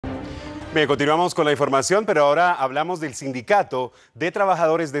Bien, continuamos con la información, pero ahora hablamos del Sindicato de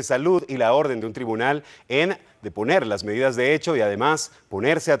Trabajadores de Salud y la orden de un tribunal en deponer las medidas de hecho y además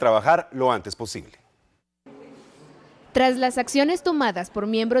ponerse a trabajar lo antes posible. Tras las acciones tomadas por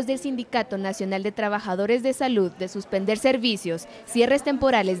miembros del Sindicato Nacional de Trabajadores de Salud de suspender servicios, cierres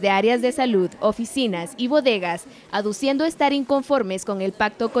temporales de áreas de salud, oficinas y bodegas, aduciendo estar inconformes con el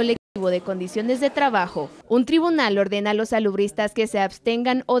pacto colectivo de condiciones de trabajo, un tribunal ordena a los salubristas que se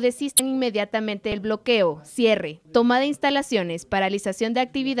abstengan o desistan inmediatamente del bloqueo, cierre, toma de instalaciones, paralización de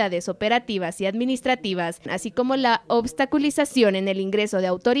actividades operativas y administrativas, así como la obstaculización en el ingreso de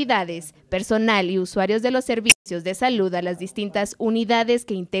autoridades, personal y usuarios de los servicios de salud a las distintas unidades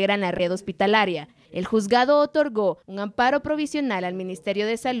que integran la red hospitalaria. El juzgado otorgó un amparo provisional al Ministerio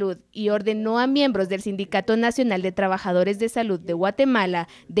de Salud y ordenó a miembros del Sindicato Nacional de Trabajadores de Salud de Guatemala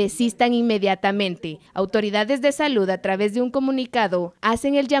desistan inmediatamente. Autoridades de salud, a través de un comunicado,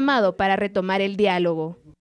 hacen el llamado para retomar el diálogo.